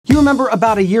remember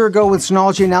about a year ago when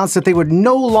Synology announced that they would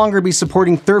no longer be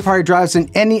supporting third-party drives in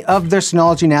any of their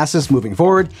Synology NASes moving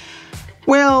forward?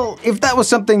 Well, if that was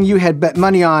something you had bet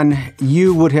money on,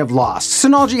 you would have lost.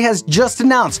 Synology has just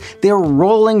announced they're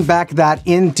rolling back that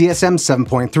in DSM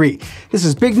 7.3. This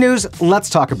is big news, let's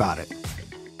talk about it.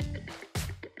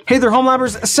 Hey there,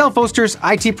 HomeLabbers, self-hosters,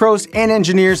 IT pros, and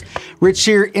engineers. Rich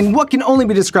here. In what can only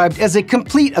be described as a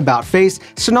complete about-face,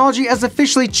 Synology has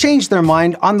officially changed their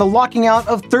mind on the locking out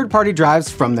of third-party drives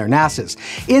from their NASes.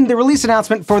 In the release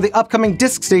announcement for the upcoming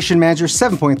Diskstation Manager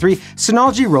 7.3,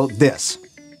 Synology wrote this.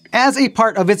 As a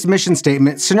part of its mission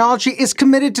statement, Synology is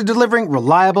committed to delivering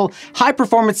reliable,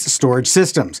 high-performance storage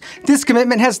systems. This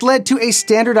commitment has led to a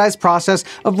standardized process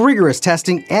of rigorous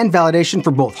testing and validation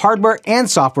for both hardware and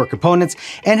software components,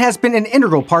 and has been an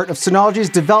integral part of Synology's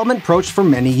development approach for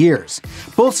many years.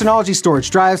 Both Synology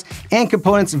storage drives and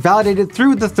components validated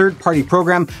through the third-party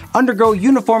program undergo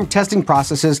uniform testing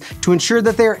processes to ensure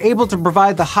that they are able to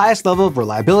provide the highest level of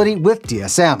reliability with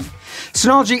DSM.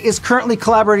 Synology is currently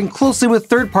collaborating closely with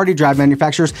third-party drive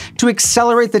manufacturers to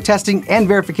accelerate the testing and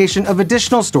verification of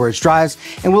additional storage drives,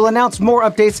 and will announce more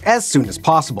updates as soon as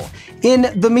possible.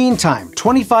 In the meantime,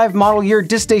 25 model year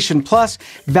Diskstation Plus,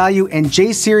 Value, and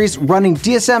J Series running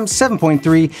DSM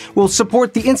 7.3 will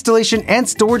support the installation and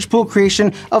storage pool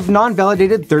creation of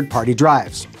non-validated third-party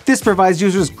drives. This provides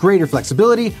users greater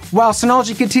flexibility, while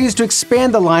Synology continues to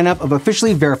expand the lineup of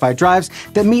officially verified drives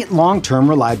that meet long-term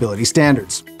reliability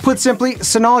standards. Put simply,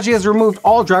 Synology has removed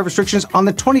all drive restrictions on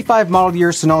the 25 model year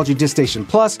Synology Diskstation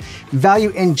Plus,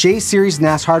 Value, and J Series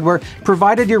NAS hardware,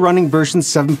 provided you're running version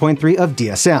 7.3 of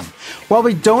DSM. While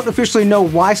we don't officially know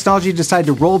why Synology decided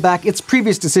to roll back its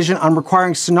previous decision on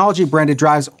requiring Synology-branded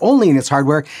drives only in its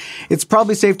hardware, it's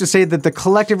probably safe to say that the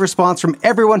collective response from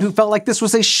everyone who felt like this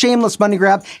was a shameless money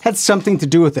grab had something to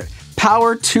do with it.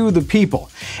 Power to the people.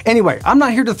 Anyway, I'm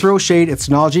not here to throw shade at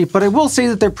Synology, but I will say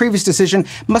that their previous decision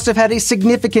must have had a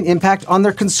significant impact on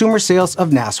their consumer sales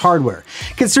of NAS hardware.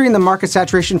 Considering the market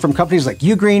saturation from companies like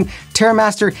Ugreen,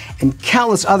 TerraMaster, and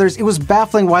countless others, it was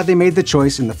baffling why they made the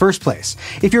choice in the first place.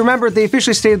 If you remember, they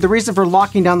officially stated the reason for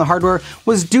locking down the hardware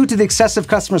was due to the excessive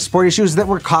customer support issues that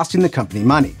were costing the company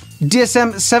money.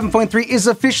 DSM 7.3 is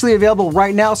officially available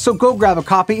right now, so go grab a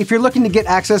copy if you're looking to get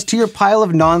access to your pile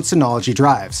of non-Synology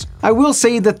drives. I will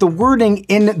say that the wording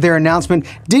in their announcement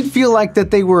did feel like that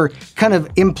they were kind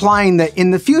of implying that in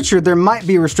the future there might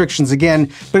be restrictions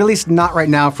again, but at least not right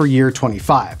now for year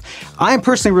 25. I am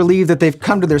personally relieved that they've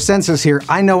come to their senses here.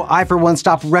 I know I for one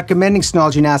stopped recommending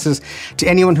Synology NASes to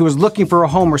anyone who was looking for a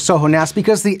home or Soho NAS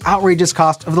because of the outrageous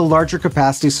cost of the larger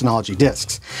capacity Synology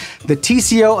disks. The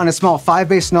TCO on a small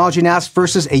 5-bay Synology NAS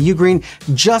versus a Ugreen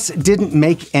just didn't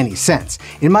make any sense.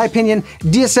 In my opinion,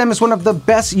 DSM is one of the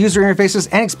best user interfaces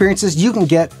and experiences you can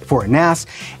get for a NAS,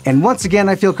 and once again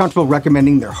I feel comfortable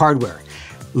recommending their hardware.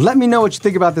 Let me know what you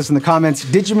think about this in the comments.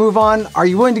 Did you move on? Are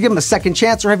you willing to give them a second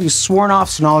chance, or have you sworn off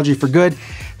Synology for good?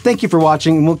 Thank you for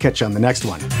watching, and we'll catch you on the next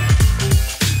one.